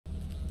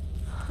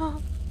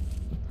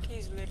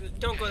He's literally.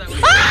 Don't go that way.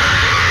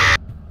 Ah!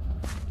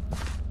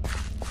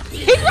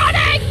 He's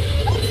running!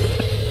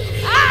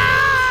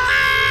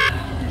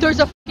 Ah! There's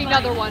a fucking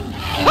another one.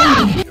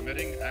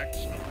 Committing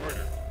acts of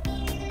murder.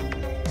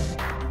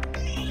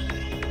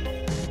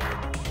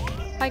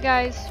 Hi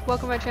guys,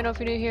 welcome to my channel if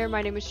you're new here.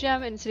 My name is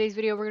Jem, and in today's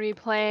video we're going to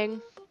be playing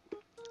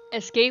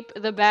Escape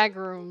the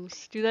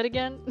Backrooms. Do that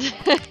again?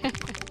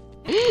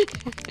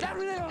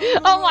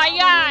 Oh my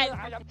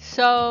god!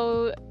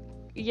 So,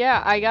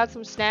 yeah, I got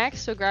some snacks,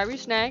 so grab your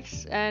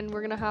snacks, and we're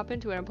going to hop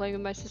into it. I'm playing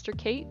with my sister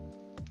Kate,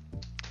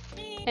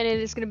 and it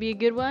is going to be a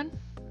good one.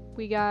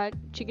 We got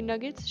chicken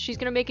nuggets. She's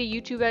going to make a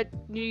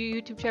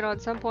new YouTube channel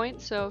at some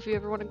point, so if you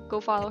ever want to go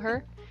follow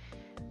her,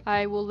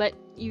 I will let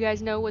you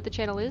guys know what the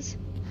channel is.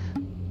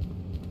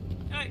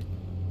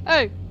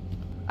 Hey!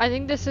 I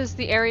think this is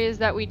the areas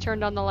that we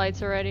turned on the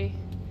lights already.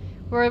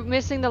 We're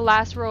missing the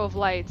last row of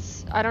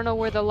lights. I don't know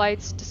where the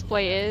lights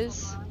display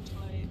is,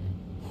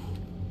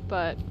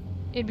 but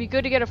it'd be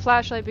good to get a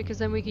flashlight because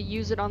then we could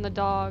use it on the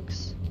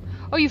dogs.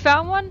 Oh, you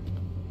found one?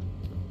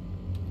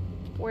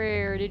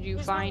 Where did you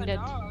find it?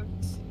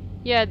 Dogs.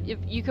 Yeah, if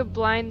you could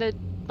blind the,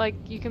 like,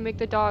 you can make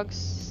the dogs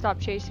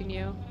stop chasing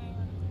you.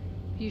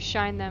 You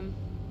shine them.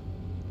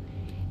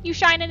 You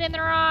shine it in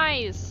their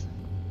eyes!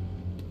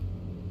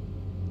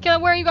 Killer,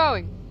 where are you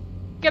going?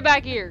 Get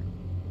back here.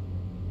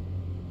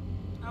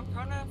 I'm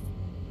trying to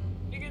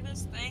figure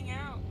this thing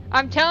out.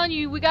 I'm telling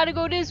you, we gotta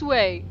go this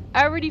way.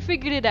 I already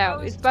figured it out.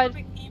 Oh, It's is by... this where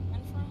we came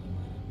in from?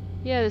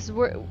 Yeah,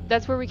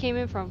 that's where we came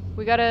in from.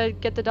 We gotta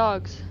get the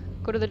dogs.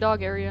 Go to the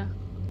dog area.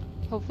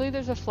 Hopefully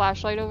there's a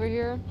flashlight over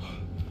here.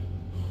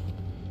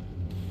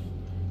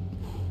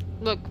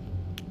 Look.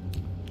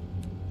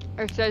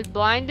 It says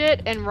blind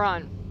it and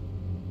run.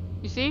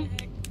 You see?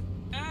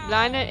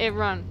 Blind it and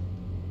run.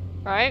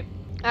 Right?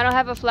 I don't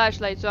have a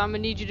flashlight, so I'm gonna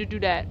need you to do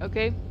that,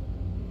 okay?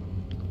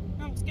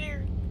 I'm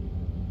scared.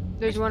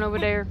 There's one over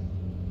there.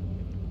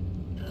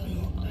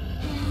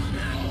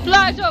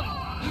 Flash him!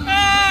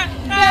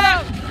 Get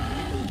him!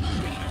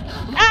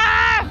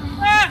 Ah!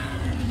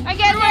 I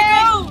can't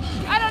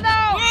see! I don't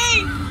know!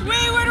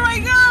 Wait, where do I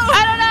go?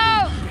 I don't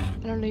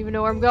know! I don't even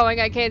know where I'm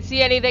going. I can't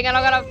see anything. I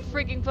don't got a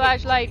freaking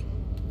flashlight.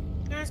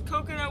 There's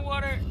coconut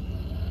water.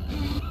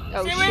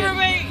 Oh Stay shit. away from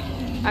me!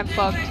 I'm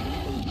fucked.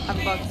 I'm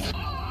fucked.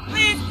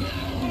 Please!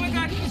 Oh my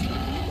god.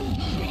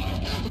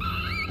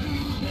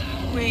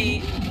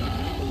 Wait.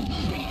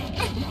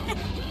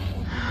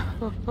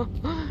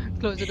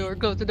 Close the door,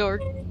 close the door.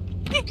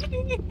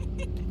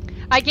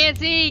 I can't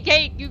see!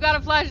 Kate, you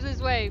gotta flash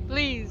this way,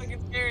 please.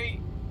 Fucking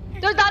scary.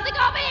 There's nothing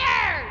over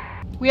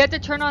here! We have to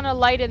turn on a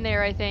light in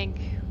there, I think.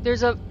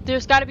 There's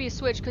gotta be a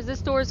switch, because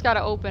this door's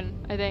gotta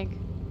open, I think.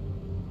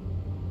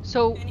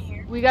 So,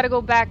 we gotta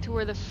go back to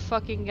where the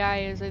fucking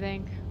guy is, I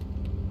think.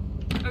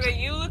 Okay,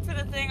 you look for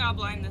the thing, I'll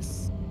blind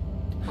this.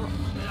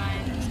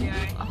 Blind this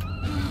guy.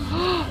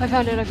 I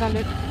found it, I found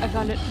it, I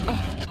found it.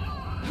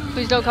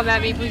 Please don't come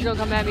at me, please don't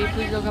come at me,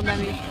 please don't come at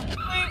me. Wait,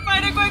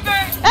 find it quicker!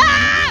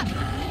 Ah!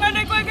 Find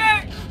it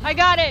quicker! I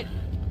got it!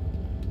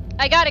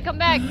 I got it, come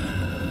back!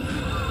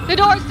 The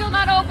door's still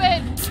not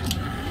open!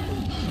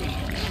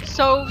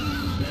 So,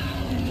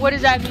 what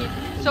does that mean?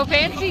 So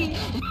fancy?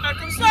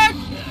 I'm stuck!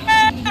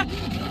 Ah!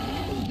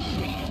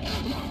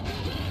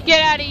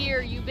 Get out of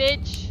here, you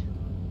bitch!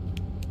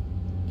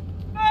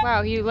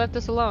 Wow, he left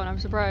us alone, I'm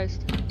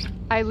surprised.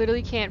 I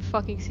literally can't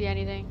fucking see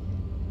anything.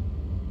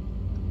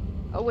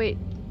 Oh wait.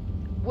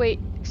 Wait,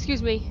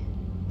 excuse me.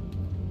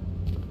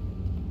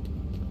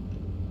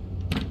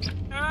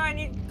 I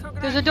need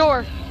coconut. There's a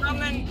door.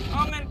 Almond.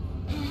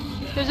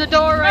 There's a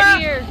door right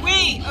here.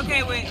 Wait,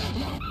 okay, wait.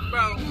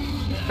 Bro.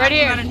 Right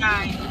here. I'm gonna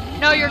die.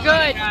 No, you're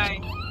good. Die.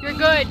 You're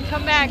good.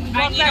 Come back.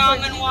 I Walk need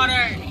backwards. almond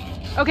water.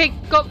 Okay,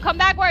 go. Come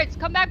backwards.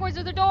 Come backwards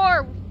to the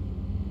door.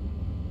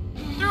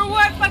 Through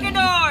what fucking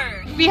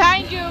door?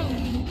 Behind you.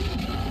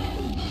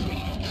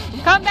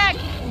 Come back.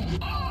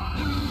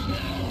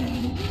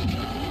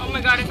 Oh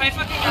my god, if I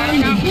fucking die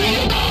now.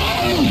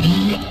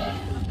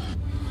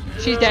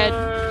 She's dead.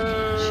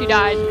 She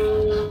died.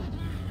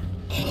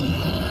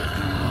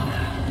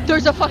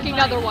 There's a fucking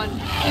other one.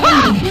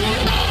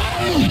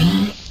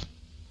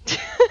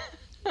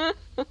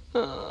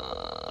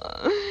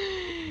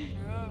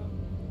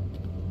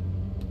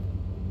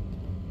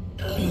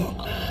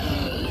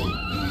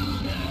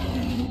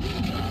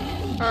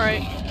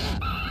 Alright.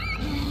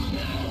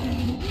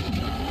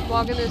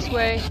 Walking this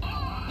way.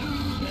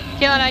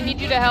 Kaylin, I need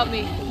you to help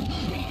me.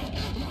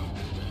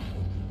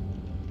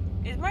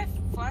 Is my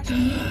flash?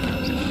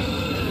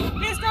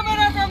 He's coming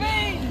after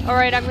me!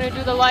 Alright, I'm gonna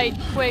do the light.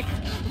 Quick.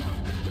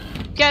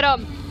 Get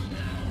him!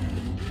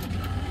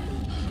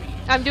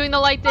 I'm doing the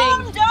light thing.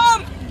 Oh,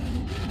 jump!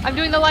 I'm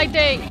doing the light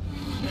thing.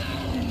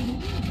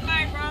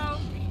 Hi, bro.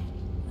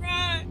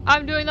 Run!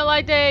 I'm doing the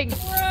light thing.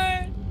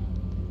 Run!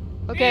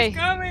 Okay. He's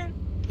coming!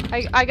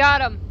 I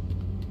got him.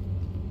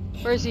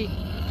 Where is he?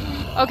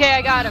 Okay,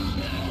 I got him.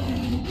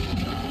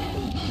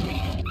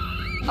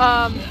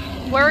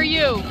 Where are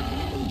you?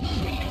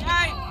 I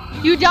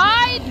died! You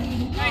died?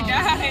 I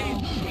died!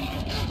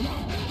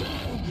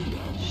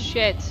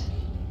 shit.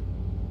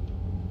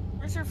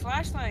 Where's your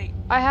flashlight?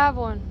 I have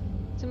one.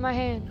 It's in my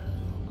hand.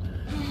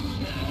 I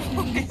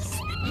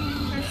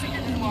think I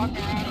just walk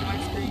around on my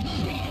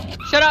screen.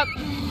 Shut up,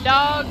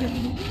 dog.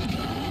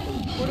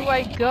 Where do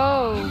I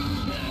go?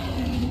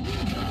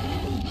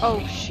 Oh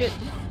shit.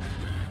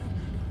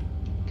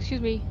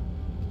 Excuse me.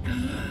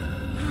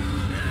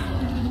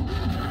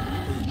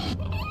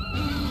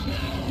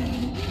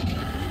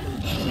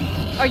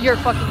 Oh, you're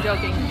fucking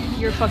joking.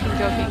 You're fucking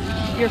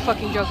joking. You're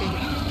fucking joking.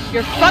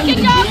 You're fucking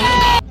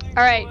joking!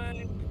 Alright.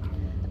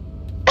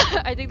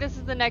 I think this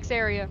is the next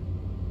area.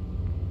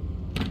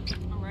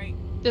 Alright.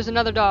 There's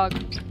another dog.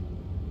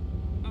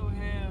 Oh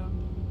hell.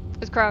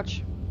 Let's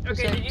crouch.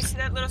 Okay, did you see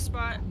that little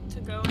spot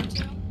to go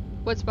into?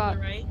 What spot?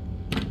 Right.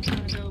 I'm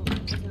gonna go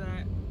into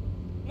that.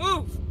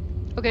 Move!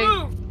 Okay,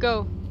 Move!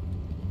 go.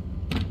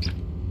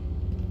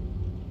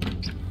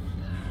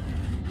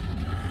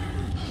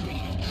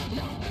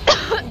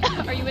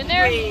 Are you in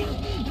there? Wait.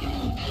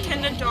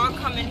 Can the dog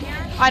come in here?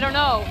 I don't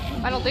know.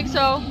 I don't think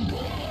so.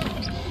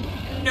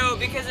 No,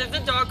 because if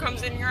the dog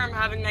comes in here, I'm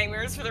having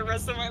nightmares for the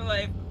rest of my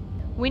life.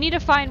 We need to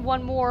find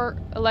one more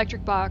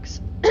electric box.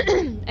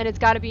 And it's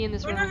gotta be in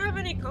this Do I room. not have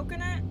any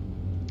coconut?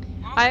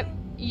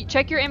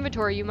 Check your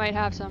inventory, you might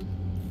have some.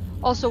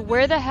 Also,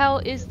 where the hell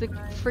is the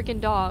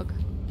freaking dog?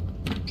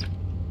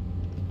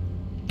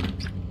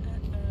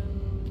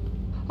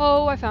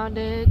 Oh, I found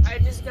it. I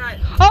just got...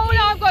 Oh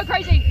no, I'm going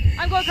crazy!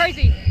 I'm going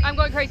crazy! I'm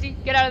going crazy!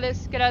 Get out of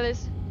this! Get out of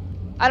this!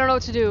 I don't know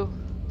what to do.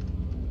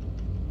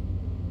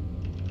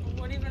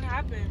 What even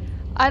happened?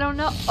 I don't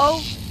know.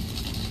 Oh!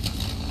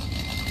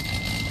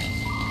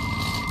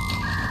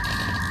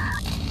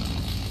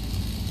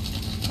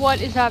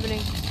 What is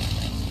happening?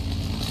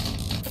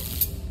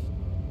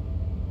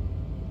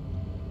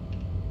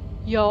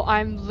 Yo,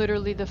 I'm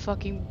literally the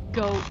fucking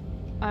goat.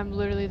 I'm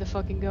literally the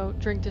fucking goat.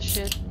 Drink this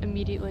shit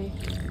immediately.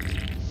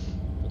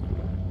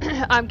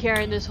 I'm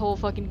carrying this whole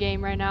fucking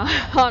game right now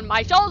on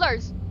my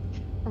shoulders!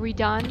 Are we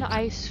done?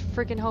 I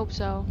freaking hope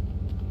so.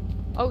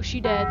 Oh, she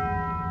dead.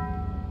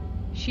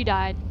 She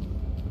died.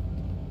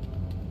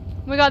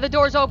 Oh my god, the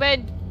door's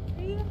open!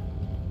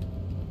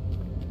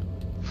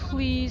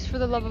 Please, for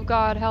the love of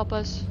God, help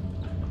us.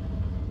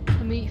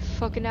 Let me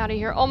fucking out of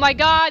here. Oh my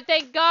god,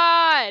 thank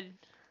God!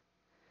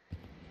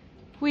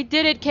 We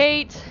did it,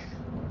 Kate!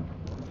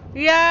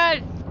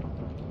 Yes!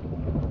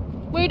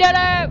 We did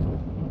it!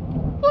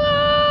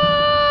 Woo!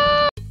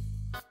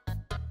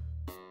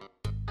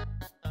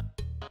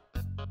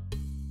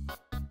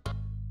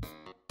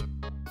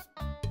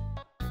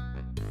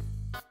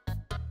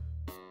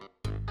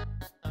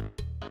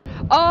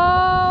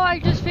 Oh, I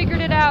just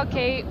figured it out,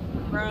 Kate.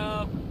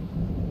 Bro.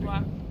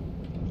 What?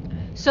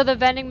 So the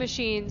vending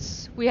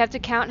machines, we have to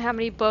count how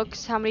many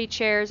books, how many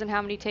chairs, and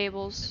how many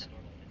tables.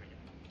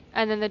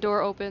 And then the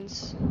door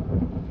opens.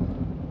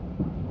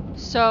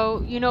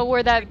 So, you know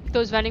where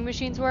those vending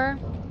machines were?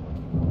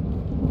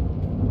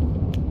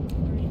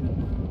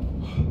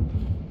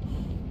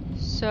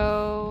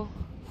 So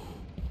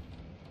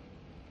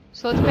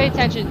let's pay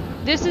attention.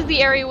 This is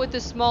the area with the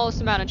smallest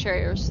amount of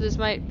chairs, so this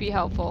might be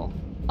helpful.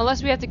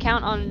 Unless we have to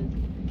count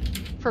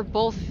for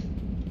both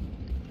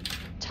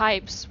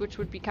types, which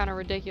would be kind of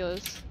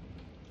ridiculous.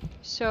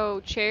 So,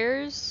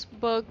 chairs,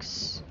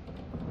 books.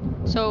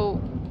 So,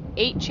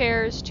 8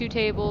 chairs, 2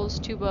 tables,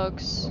 2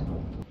 books.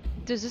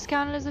 Does this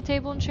count as a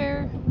table and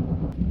chair?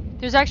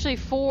 There's actually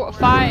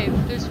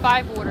 5. There's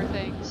 5 order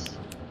things.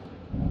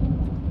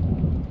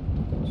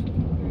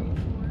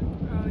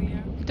 Oh,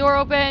 yeah. Door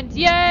opened!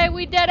 Yay!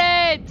 We did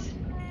it!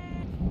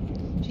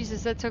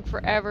 Jesus, that took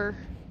forever.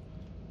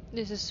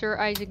 This is Sir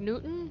Isaac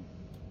Newton.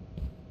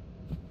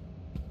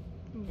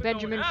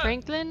 Benjamin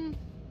Franklin.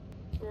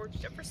 George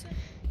Jefferson.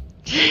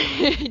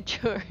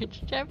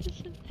 George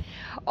Jefferson.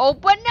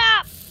 Open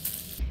up!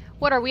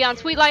 What are we on?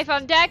 Sweet Life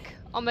on deck?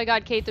 Oh my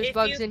god, Kate, there's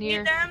bugs in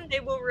here. If you feed them,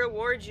 they will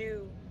reward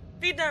you.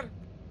 Feed them!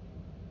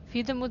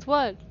 Feed them with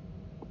what?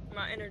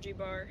 My energy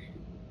bar.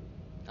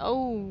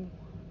 Oh.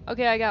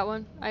 Okay, I got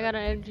one. I got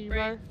an energy bar.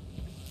 Right.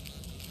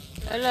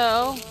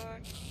 Hello.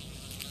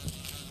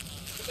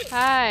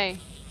 Hi.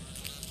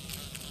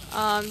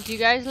 Do you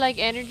guys like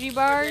energy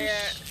bars?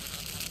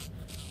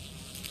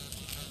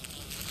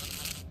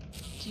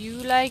 Do you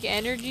like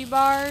energy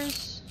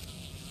bars?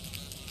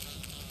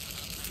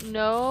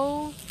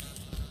 No?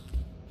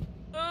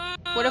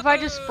 What if I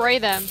just spray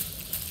them?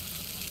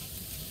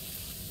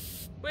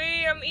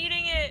 Wait, I'm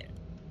eating it.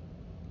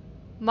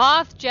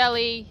 Moth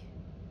jelly.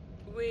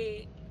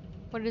 Wait.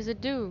 What does it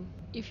do?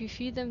 If you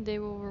feed them, they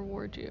will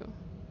reward you.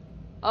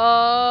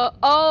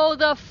 Oh,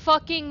 the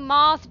fucking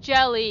moth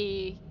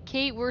jelly.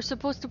 Kate, we're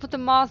supposed to put the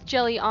moth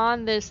jelly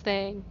on this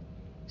thing,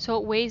 so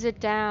it weighs it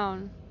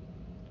down.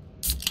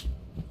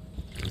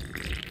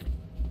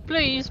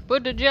 Please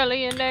put the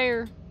jelly in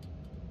there.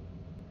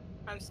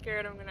 I'm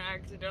scared I'm gonna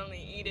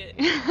accidentally eat it.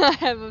 I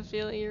have a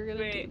feeling you're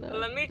gonna do that.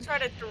 Let me try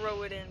to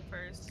throw it in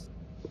first.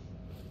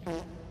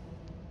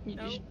 You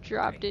just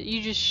dropped it.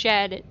 You just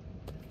shat it.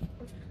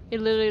 It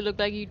literally looked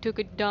like you took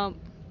a dump.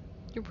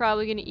 You're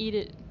probably gonna eat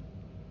it.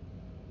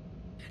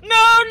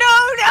 No,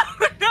 no,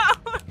 no, no!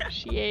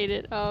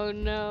 Oh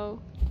no.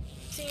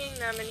 Seeing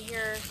them in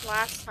here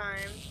last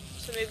time,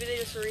 so maybe they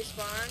just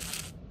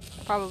respawn.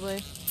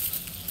 Probably.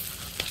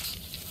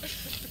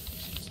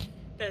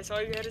 That's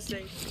all you had to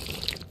say.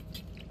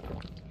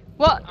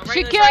 What? Alright,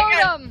 She let's try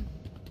killed again.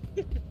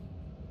 him!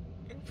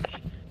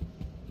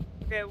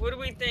 Okay, what do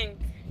we think?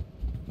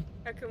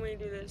 How can we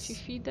do this? If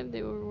you feed them,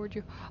 they will reward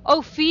you.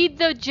 Oh, feed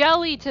the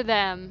jelly to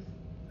them!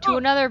 To Oh.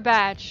 another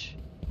batch.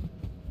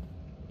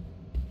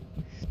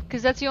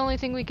 Because that's the only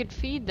thing we could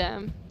feed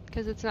them.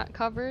 Because it's not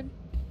covered.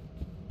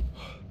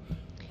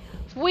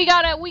 We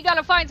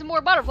gotta find some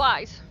more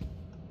butterflies.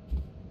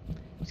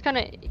 It's kind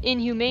of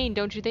inhumane,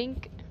 don't you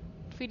think?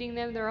 Feeding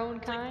them their own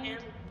It's like kind.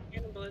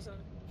 cannibalism.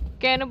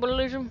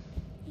 Cannibalism.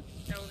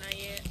 No,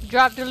 not yet.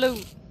 Drop the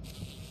loot.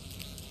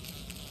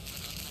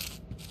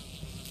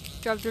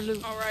 Drop the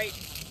loot. Alright.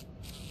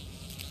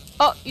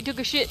 Oh, you took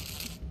a shit.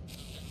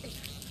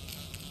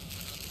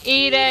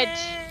 Eat it.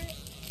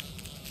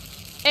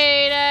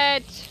 Eat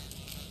it.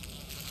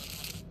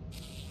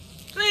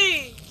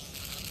 Please.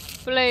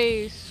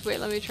 Please. Wait,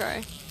 let me try.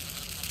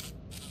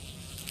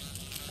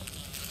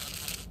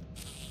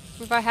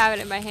 If I have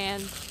it in my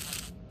hand.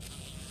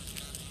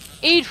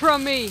 Eat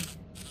from me.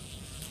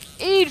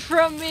 Eat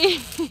from me.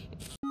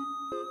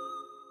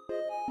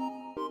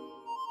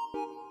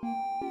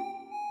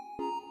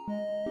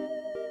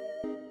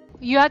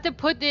 You have to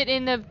put it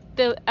in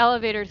the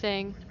elevator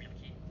thing.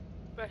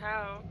 But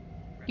how?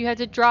 You have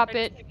to drop I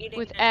it keep eating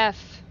with it.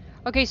 F.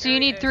 Okay, so There you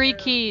we need go, 3 so-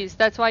 keys.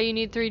 That's why you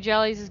need 3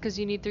 jellies, is because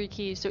you need 3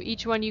 keys. So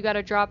each one you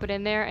gotta drop it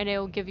in there and it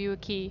will give you a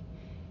key.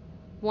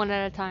 One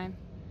at a time.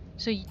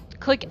 So you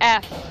click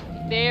F.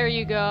 There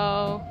you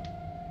go.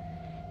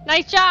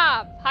 Nice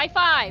job! High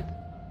five!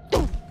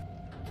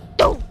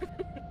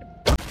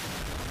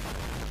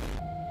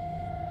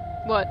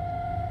 What?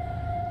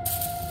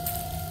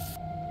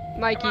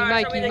 Mikey, Come on, show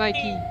me Mikey, the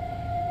Mikey.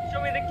 key.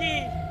 Show me the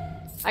key.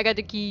 I got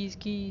the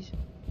keys.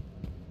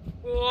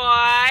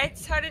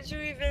 What? How did you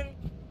even?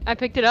 I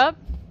picked it up.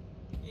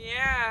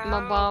 Yeah. I'm a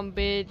how? bomb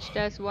bitch,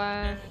 that's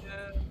why.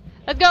 Uh,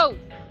 Let's go!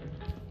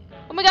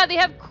 Oh my god, they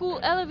have cool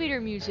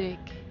elevator music.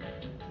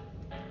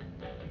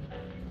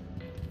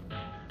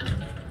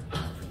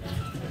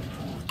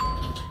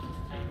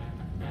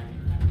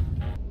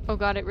 Oh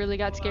god, it really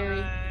got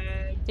scary. What?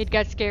 It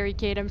got scary,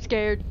 Kate. I'm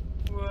scared.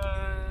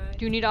 What?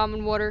 Do you need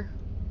almond water?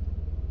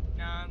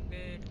 No, I'm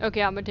good.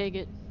 Okay, I'm gonna take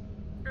it.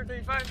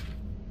 35.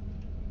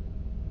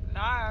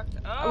 Locked.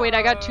 Oh. Wait,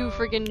 I got 2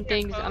 freaking Yeah,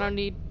 things. I code.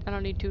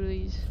 don't need 2 of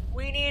these.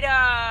 We need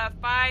a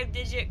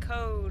 5-digit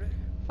code.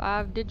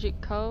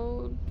 5-digit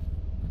code.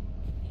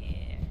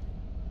 Yeah.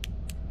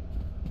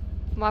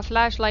 My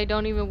flashlight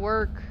don't even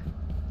work.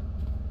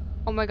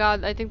 Oh my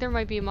god, I think there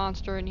might be a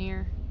monster in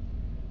here.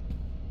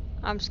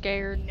 I'm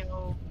scared.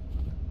 No.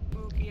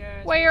 Spooky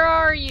ass. Where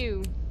are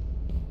you?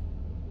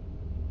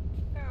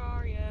 Where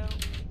are you?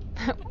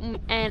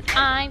 And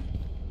I'm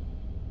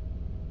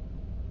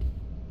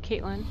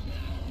Caitlin.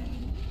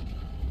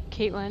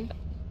 Caitlin.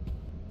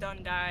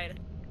 Done died.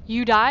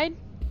 You died?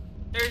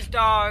 There's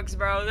dogs,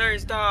 bro.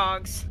 There's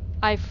dogs.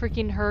 I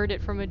freaking heard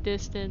it from a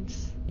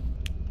distance.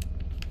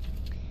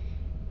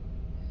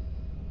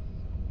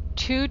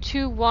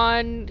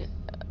 221.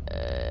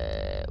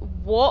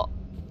 What?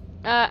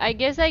 I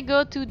guess I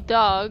go to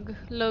dog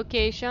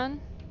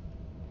location.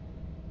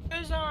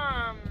 There's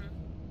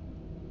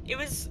it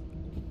was.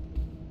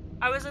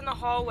 I was in the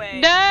hallway.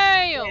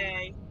 Damn!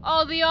 Yeah.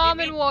 All the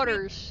almond Maybe-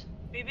 waters.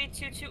 Maybe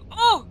 22.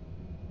 Oh,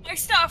 my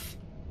stuff.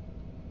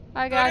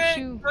 I got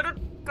you. Go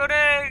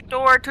to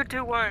door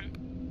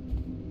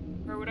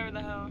 221 or whatever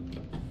the hell.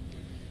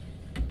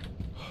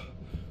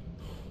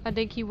 I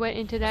think he went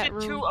into Was that it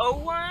room.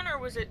 201 or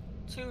was it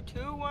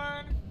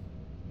 221?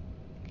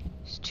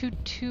 It's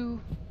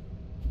 22.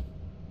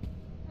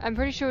 I'm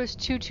pretty sure it was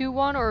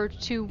 221 or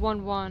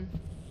 211.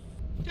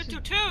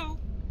 222.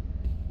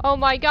 Oh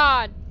my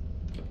god.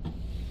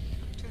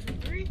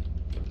 223.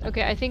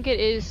 Okay, I think it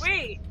is.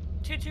 Wait,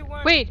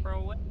 221. Wait.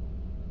 Bro, what?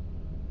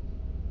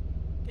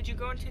 Did you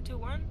go in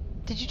 221?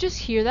 Did you just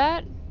hear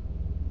that?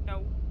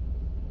 No.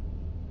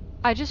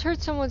 I just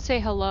heard someone say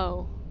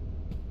hello.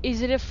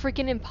 Is it a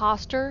freaking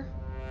imposter?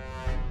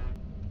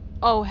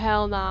 Oh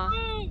hell nah.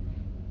 Hey,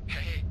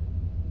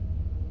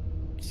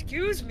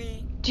 Excuse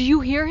me. Do you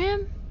hear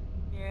him?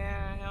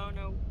 Yeah, hell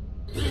no.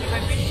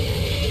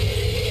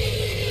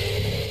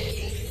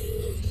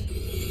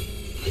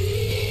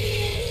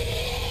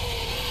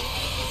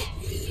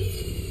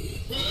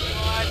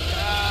 What?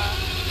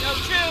 No,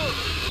 chill.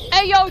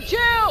 Hey yo,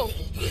 chill!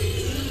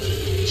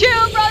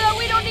 Chill, brother.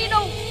 We don't need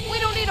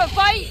a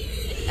fight.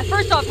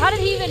 First off, how did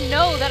he even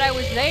know that I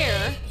was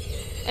there?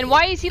 And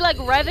why is he like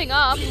revving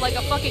up like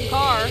a fucking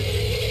car?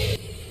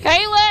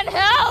 Caitlin,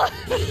 help!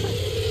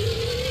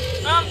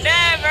 I'm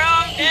dead, bro.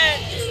 I'm dead.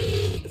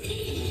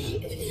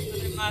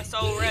 Let my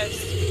soul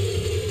rest.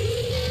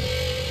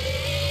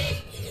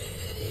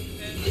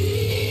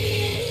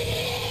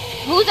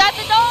 Who's at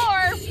the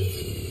door?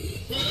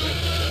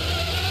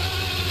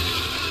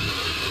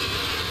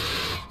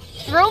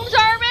 Room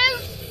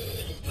service?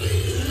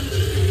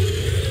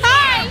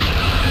 Hi!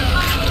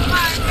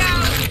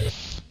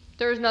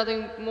 There's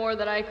nothing more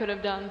that I could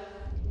have done.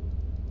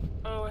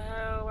 Oh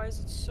hell, why is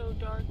it so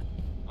dark?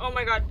 Oh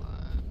my god.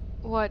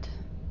 What?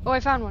 Oh, I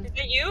found one. Is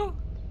it you?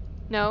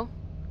 No.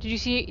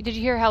 Did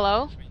you hear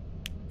hello?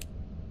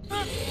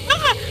 Fuck.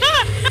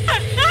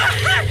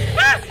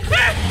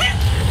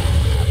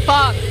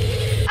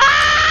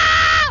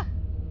 Ah!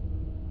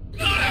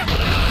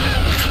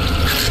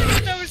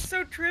 That was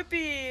so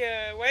trippy.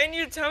 Why didn't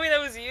you tell me that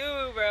was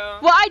you, bro?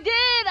 Well, I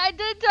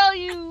did tell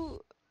you.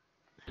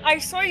 I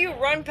saw you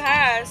run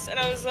past, and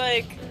I was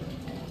like,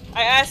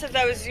 I asked if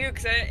that was you,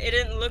 because it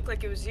didn't look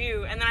like it was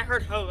you, and then I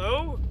heard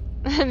hello.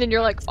 And then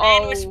you're like,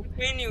 Sandwich oh.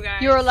 between you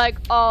guys. You were like,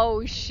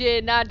 oh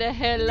shit, not the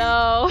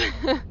hello.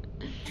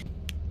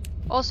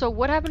 Also,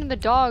 what happened to the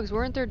dogs?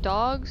 Weren't there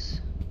dogs?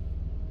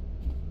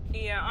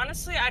 Yeah,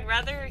 honestly, I'd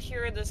rather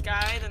hear this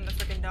guy than the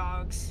freaking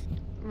dogs.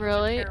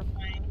 Really?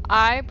 Terrifying.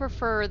 I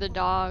prefer the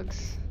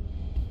dogs.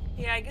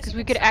 Yeah, I guess. Because you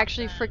we could could stop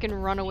actually that.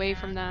 freaking run away Yeah.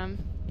 from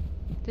them.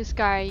 This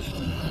guy.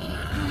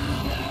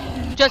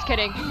 Just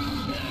kidding.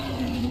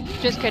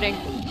 Just kidding.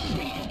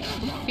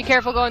 Be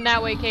careful going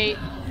that way, Kate.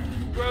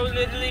 Bro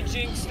literally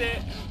jinxed it.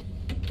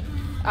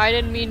 I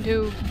didn't mean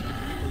to.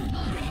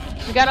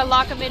 We gotta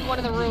lock him in one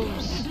of the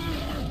rooms.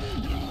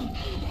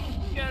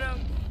 Get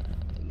him.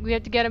 We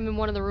have to get him in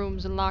one of the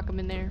rooms and lock him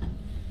in there.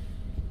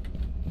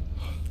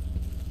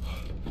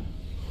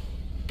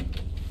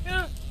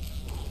 Yeah.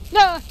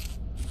 No!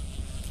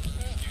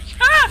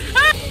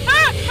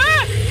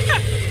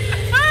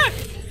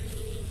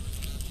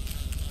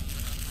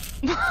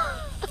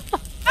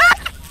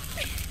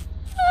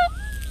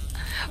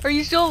 Are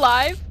you still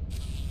alive?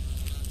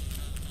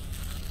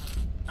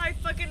 I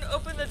fucking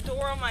opened the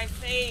door on my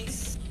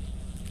face.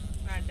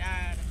 I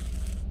died.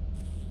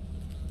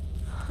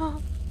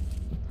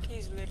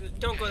 He's literally.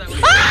 Don't go that way.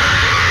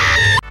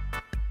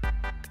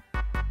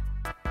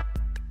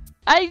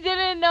 I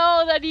didn't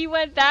know that he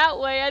went that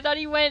way. I thought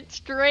he went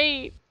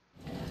straight.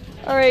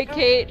 Alright,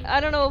 Kate. I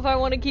don't know if I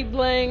want to keep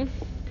playing.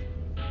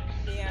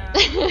 Yeah.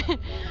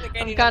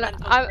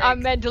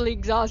 I'm mentally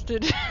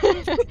exhausted.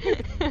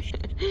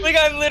 Like,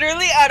 I'm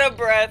literally out of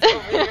breath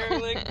over here.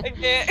 Like, I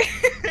can't.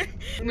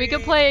 We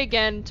could play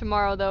again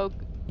tomorrow, though.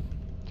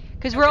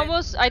 Because we're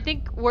almost, I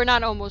think we're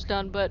not almost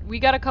done, but we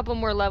got a couple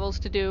more levels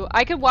to do.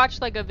 I could watch,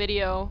 like, a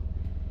video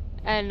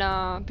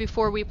and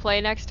before we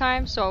play next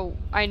time, so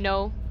I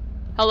know.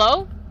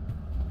 Hello?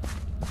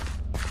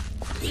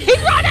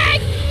 He's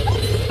running!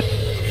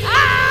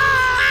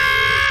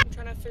 Ah! I'm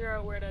trying to figure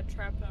out where to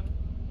trap him.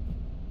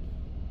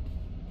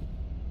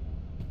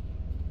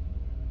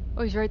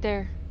 Oh, he's right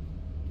there.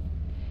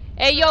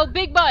 Hey, yo,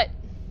 big butt!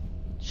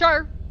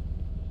 Sure.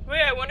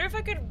 Wait, I wonder if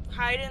I could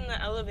hide in the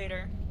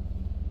elevator.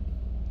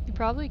 You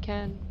probably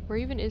can. Where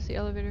even is the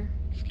elevator?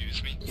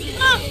 Excuse me.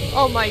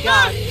 Oh my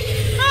god.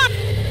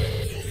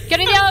 Get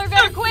in the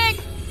elevator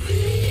quick!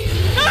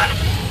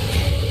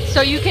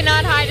 So you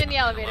cannot hide in the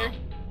elevator.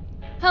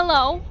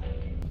 Hello?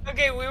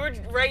 Okay, we were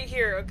right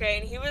here, okay,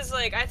 and he was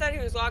like, I thought he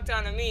was locked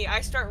onto me.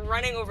 I start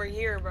running over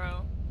here,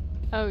 bro.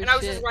 Oh And shit. I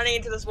was just running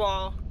into this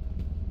wall.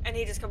 And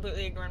he just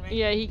completely ignored me.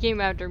 Yeah, he came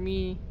after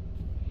me.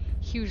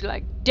 He was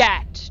like,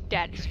 that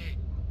is...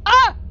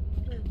 Ah!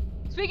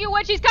 Speaking of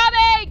which, he's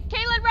coming!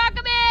 Caitlin, rock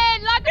him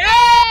in! Lock him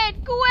in!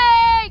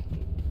 Quick!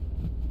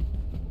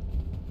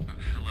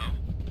 Hello?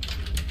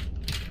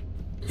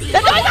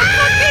 That's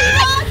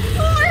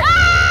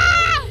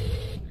ah!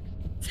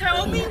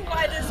 Tell me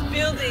why this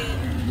building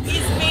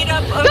is made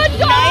up of The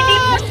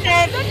dog!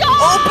 90% The dog!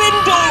 open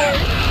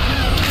doors!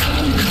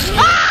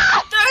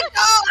 Ah! The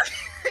dog!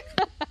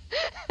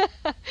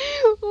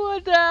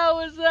 What the hell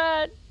was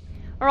that?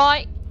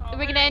 Alright,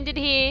 we're gonna end it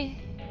here.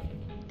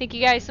 Thank you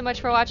guys so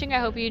much for watching. I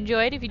hope you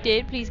enjoyed. If you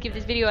did, please give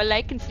this video a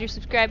like, consider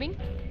subscribing.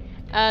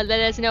 Let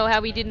us know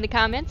how we did in the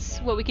comments,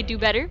 what we could do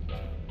better.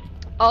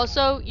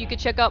 Also, you could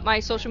check out my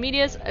social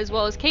medias as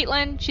well as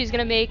Caitlin. She's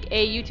gonna make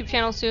a YouTube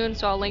channel soon,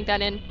 so I'll link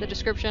that in the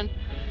description.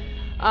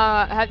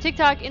 I have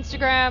TikTok,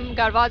 Instagram,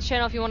 got a VODs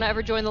channel if you want to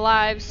ever join the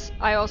lives.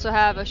 I also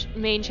have a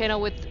main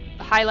channel with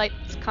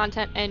highlights,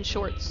 content, and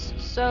shorts.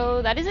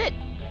 So that is it.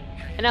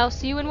 And I'll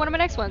see you in one of my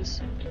next ones.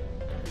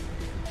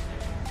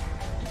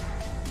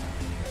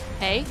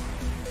 Hey.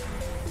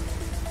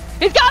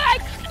 He's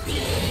coming!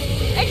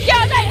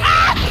 Excuse me!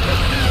 Ah!